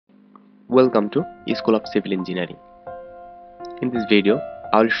Welcome to School of Civil Engineering. In this video,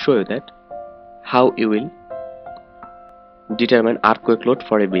 I will show you that how you will determine earthquake load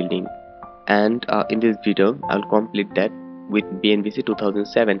for a building, and in this video I will complete that with BNBC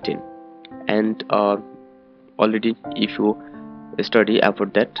 2017. And already if you study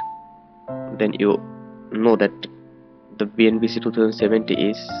about that, then you know that the BNBC 2070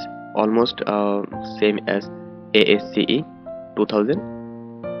 is almost same as ASCE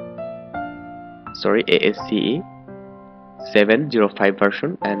 705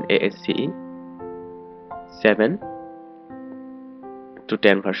 version and ASCE 7 to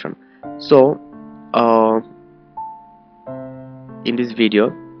 10 version. So in this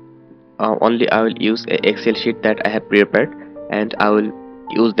video only I will use a Excel sheet that I have prepared, and I will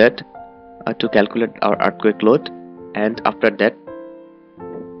use that to calculate our earthquake load, and after that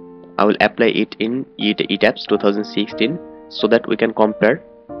I will apply it in Etabs 2016 so that we can compare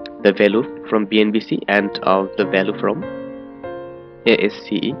the value from BNBC and the value from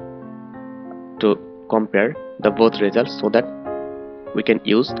ASCE to compare the both results, so that we can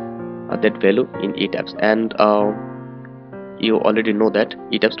use that value in Etabs. And you already know that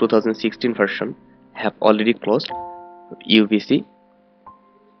Etabs 2016 version have already closed UBC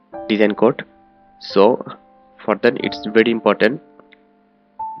design code, so for that it's very important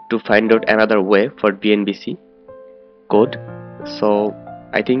to find out another way for BNBC code. So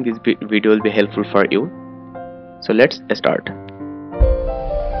I think this video will be helpful for you. So let's start.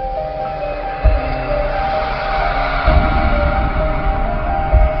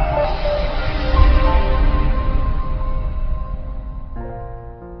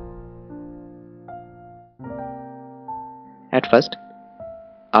 At first,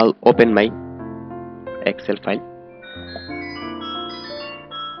 I'll open my Excel file.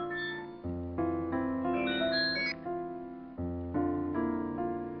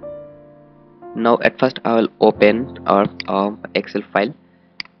 Now at first I will open our Excel file.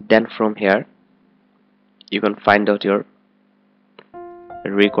 Then from here you can find out your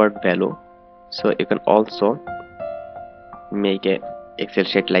record value. So you can also make a Excel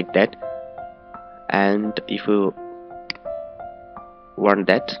sheet like that, and if you want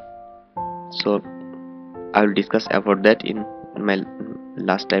that, so I will discuss about that in my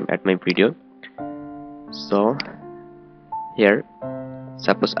last time at my video. So here,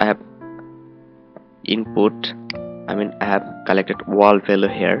 suppose I have I have collected wall value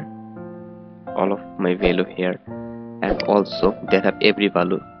here, all of my value here, and also they have every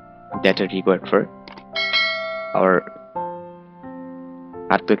value that are required for our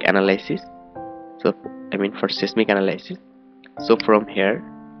earthquake analysis, so for seismic analysis. So from here,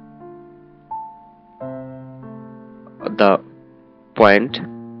 the point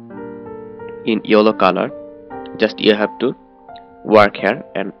in yellow color, just you have to work here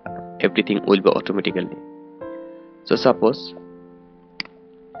and everything will be automatically. So suppose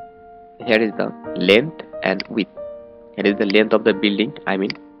here is the length and width. Here is the length of the building,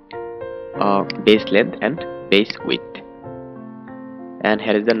 base length and base width, and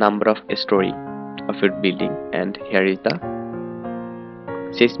here is the number of story of your building, and here is the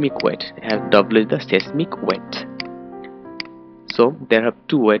seismic weight. Here W is the seismic weight. So there are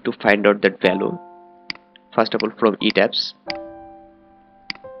two ways to find out that value. First of all, from Etabs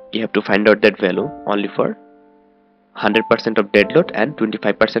you have to find out that value only for 100% of dead load and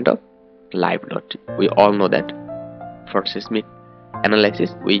 25% of live load. We all know that for seismic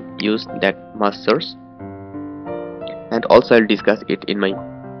analysis we use that mass source, and also I'll discuss it in my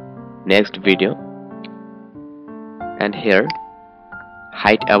next video. And here,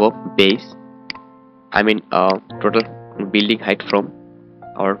 height above base, total building height from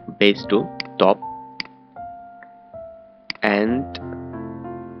our base to top, and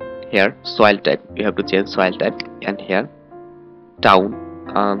here soil type, you have to change soil type, and here town,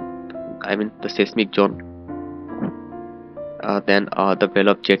 the seismic zone, then the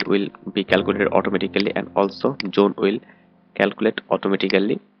value of jet will be calculated automatically, and also zone will calculate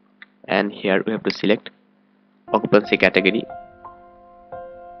automatically. And here we have to select occupancy category,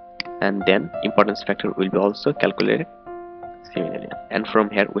 and then importance factor will be also calculated similarly. And from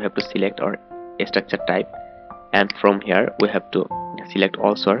here we have to select our structure type, and from here we have to select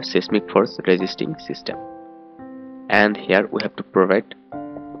also our seismic force resisting system, and here we have to provide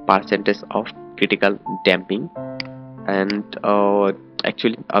percentage of critical damping. And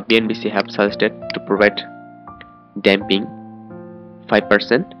actually BNBC have suggested to provide damping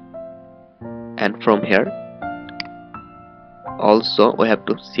 5%, and from here also we have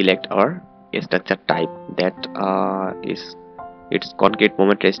to select our structure type, that is its concrete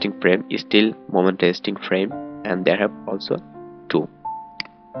moment resisting frame, steel moment resisting frame, and there have also two.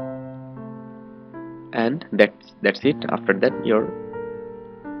 and that's it. After that your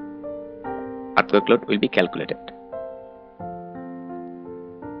earthquake load will be calculated.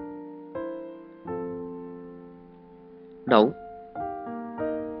 Now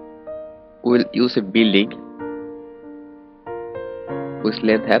we will use a building whose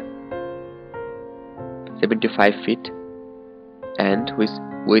length have 75 feet and whose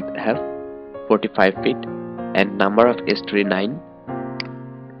width have 45 feet and number of story 9,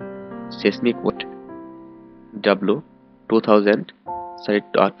 seismic weight W 200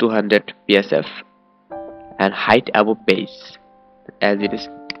 psf, and height above base as it is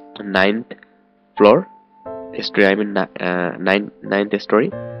 9th floor story, I mean 9th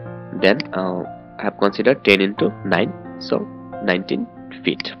story. Then I have considered 10 into 9, so 19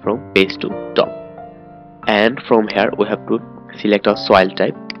 feet from base to top. And from here we have to select our soil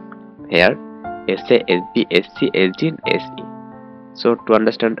type. Here SA, SB, SC, SG and SE. So to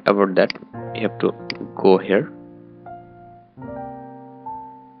understand about that, you have to go here.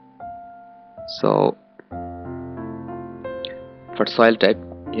 So for soil type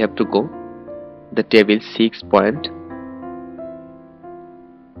you have to go the table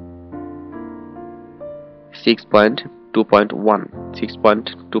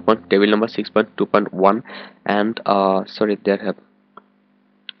 6.2.1 table number 6.2.1 and sorry, there have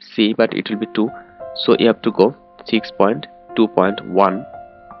C but it will be 2, so you have to go 6.2.1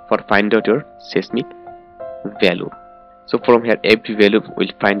 for find out your seismic value. So from here every value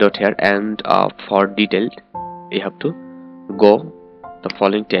will find out here, and for detailed you have to go the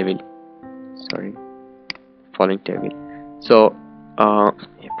following table. So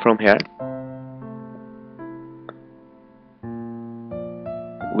from here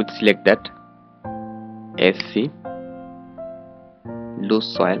we select that SC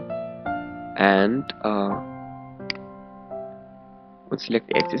loose soil and we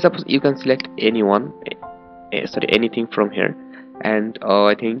select SC. Suppose you can select anyone, anything from here, and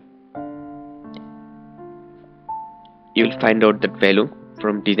I think you will find out that value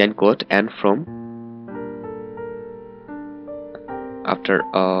from design code and from after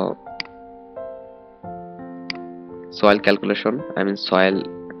soil calculation, I mean soil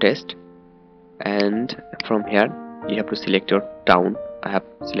test. And from here you have to select your town. I have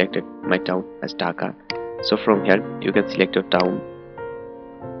selected my town as Dhaka, so from here you can select your town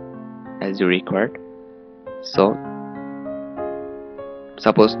as you required. So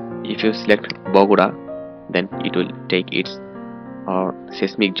suppose if you select Bogura, then it will take its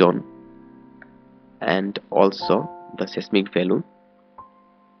seismic zone and also the seismic value.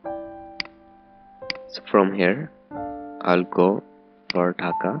 So from here I'll go for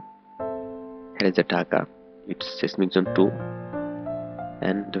Dhaka. Here is the Dhaka, its seismic zone 2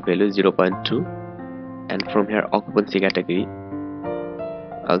 and the value is 0.2. and from here occupancy category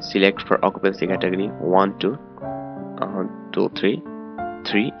I'll select for occupancy category 1, 2, 2, 3,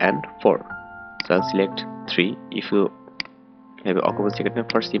 3 and 4. So I'll select 3. If you have an occupancy category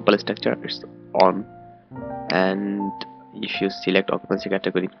for simple structure, it's on, and if you select occupancy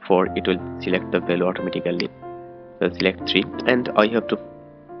category 4, it will select the value automatically. So I'll select 3, and you have to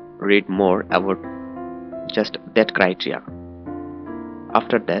read more about just that criteria.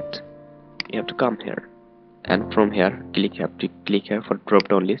 After that you have to come here, and from here click here for drop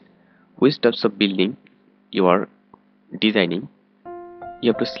down list which types of building you are designing.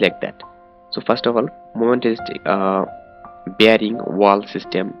 You have to select that. So first of all, moment resisting bearing wall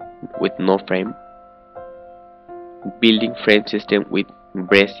system with no frame, building frame system with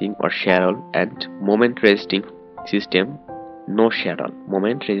bracing or shadow, and moment resisting system no shadow,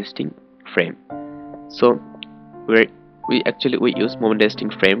 moment resisting frame. So we use moment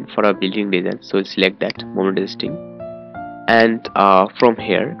resisting frame for our building design, so we'll select that moment resisting. And from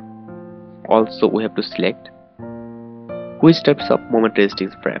here also we have to select which types of moment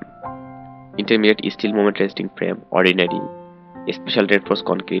resisting frame: intermediate steel moment resisting frame, ordinary, special reinforced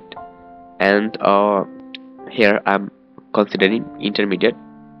concrete, and here I'm considering intermediate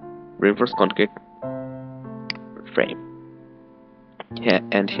reinforced concrete frame. Here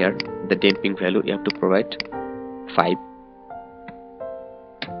and here the damping value you have to provide 5,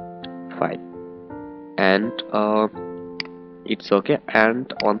 and it's okay.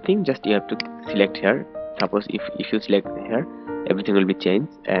 And one thing, just you have to select here. Suppose if you select here, everything will be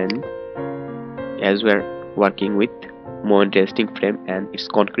changed, and as we are working with moment resisting frame and it's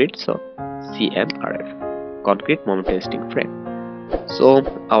concrete, so CMRF, concrete moment resisting frame. So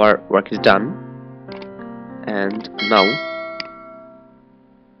our work is done, and now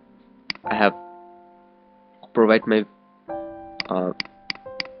I have provide my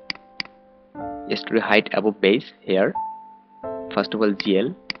story height above base here. First of all,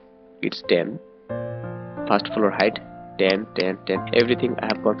 GL it's 10, first floor height 10, 10, 10, everything I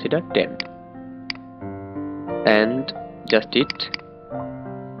have considered 10, and just it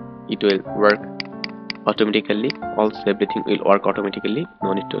will work automatically. Also everything will work automatically,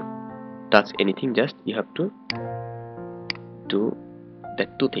 no need to touch anything, just you have to do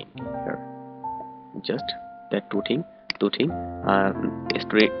that two thing here, just that two thing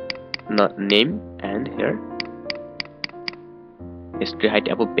Storey name, and here Storey height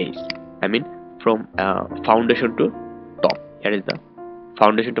above base, I mean from foundation to top. Here is the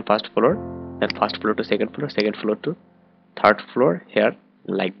foundation to first floor, then first floor to second floor, second floor to third floor, here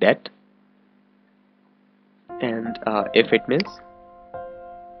like that. And F8 means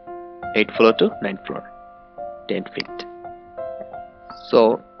 8th floor to 9th floor, 10 feet.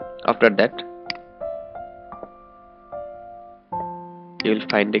 So after that you will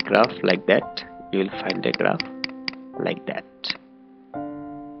find a graph like that, you will find a graph like that.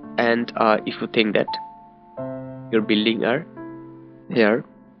 And if you think that your building are here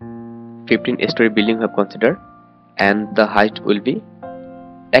 15-story building have considered, and the height will be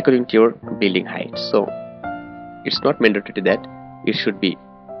according to your building height, so it's not mandatory that it should be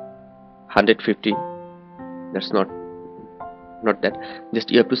 150. That's not that. Just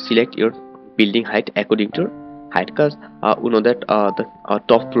you have to select your building height according to height, because we know that the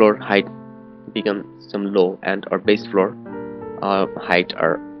top floor height becomes some low, and our base floor height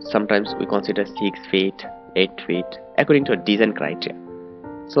are sometimes we consider 6 feet, 8 feet according to a design criteria.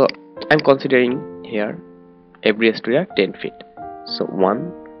 So I'm considering here every story 10 feet, so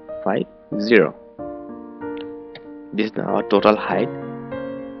 150. This is our total height,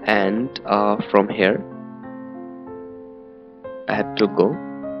 and from here I have to go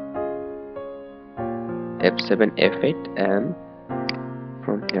F7, F8, and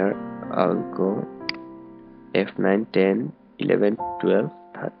from here I'll go F9, 10, 11, 12,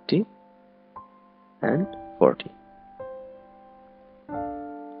 30 and 40.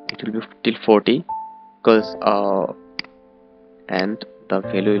 It will be till 40 because and the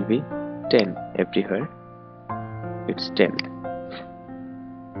value will be 10 everywhere. It's 10,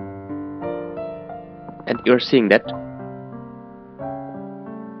 and you're seeing that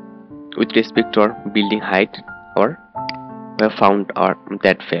with respect to our building height, or we have found our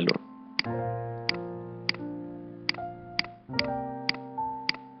that value.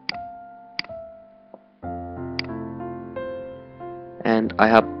 And I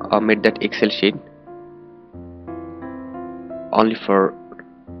have made that Excel sheet only for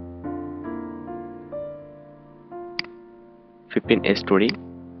 15 story,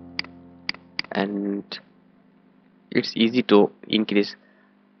 and it's easy to increase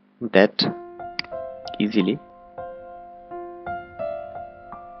that easily.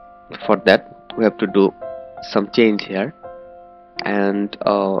 For that we have to do some change here, and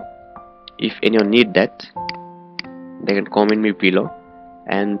if anyone need that, they can comment me below,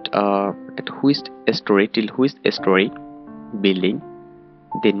 and at which story till which story building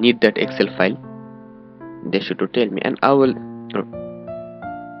they need that Excel file, they should tell me, and I will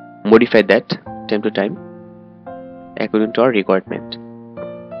modify that time to time according to our requirement.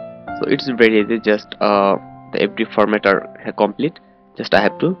 So it's very easy, just every format are complete, just I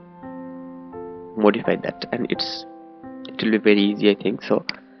have to modify that, and it will be very easy, I think so.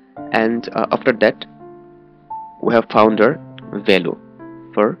 And after that we have found our value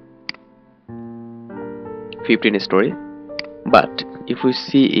for 15 story, but if we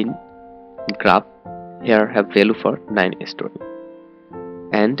see in graph, here have value for 9 story,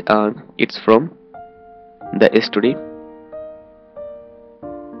 and it's from the story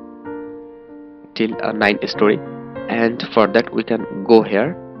till 9 story, and for that we can go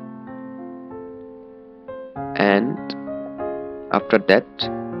here, and after that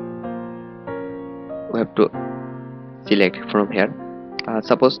we have to select from here.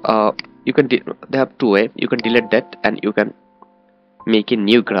 Suppose you can they have two ways, you can delete that and you can make a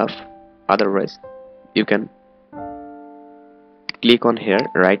new graph, otherwise you can click on here,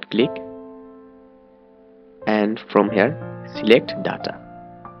 right click, and from here select data,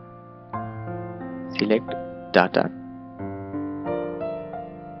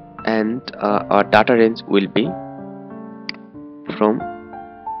 and our data range will be from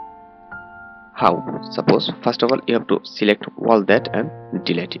how. Suppose first of all you have to select all that and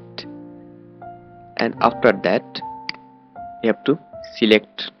delete it, and after that you have to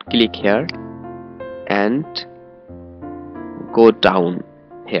click here and go down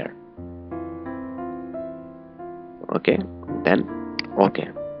here. Okay, then okay,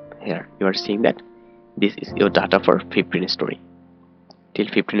 here you are seeing that this is your data for 15 story till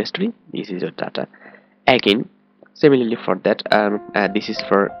 15 story. This is your data. Again similarly for that this is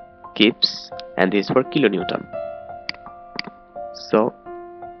for keeps, and this is for kilonewton. So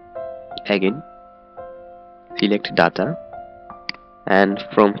again select data, and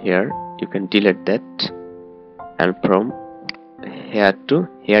from here you can delete that, and from here to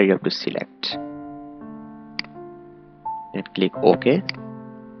here you have to select and click OK.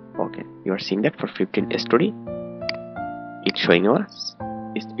 Okay, you are seeing that for 15 Storey it's showing us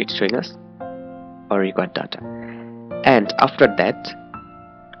our required data. And after that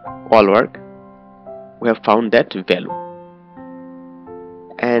all work, we have found that value.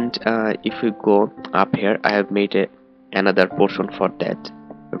 And if we go up here, I have made another portion for that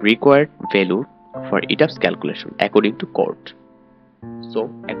required value for Etabs calculation according to court. So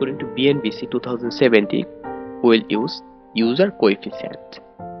according to BNBC 2070, we will use user coefficient.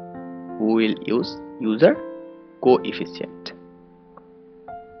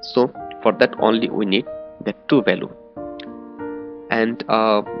 So for that only we need the two value, and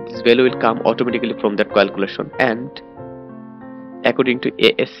this value will come automatically from that calculation. And according to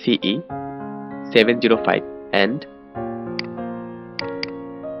ASCE 705 and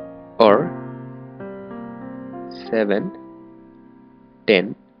or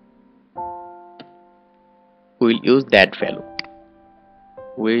 710, we will use that value.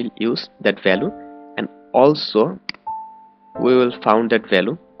 And also we will found that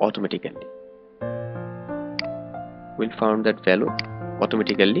value automatically.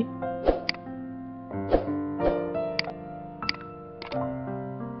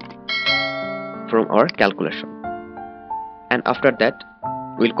 From our calculation. And after that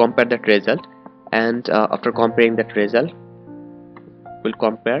we'll compare that result, and after comparing that result we'll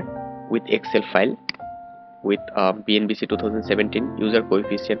compare with Excel file with BNBC 2017 user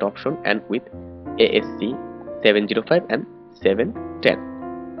coefficient option and with ASCE 705 and 710.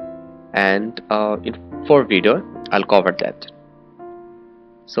 And in 4 video I'll cover that.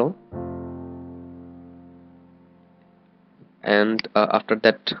 So and after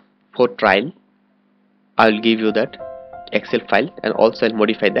that 4 trial I'll give you that Excel file, and also I'll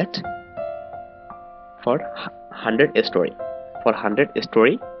modify that for 100 Storey. For 100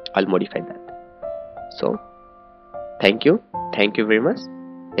 Storey I'll modify that. So thank you very much.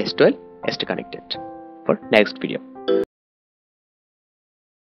 Stay connected for next video.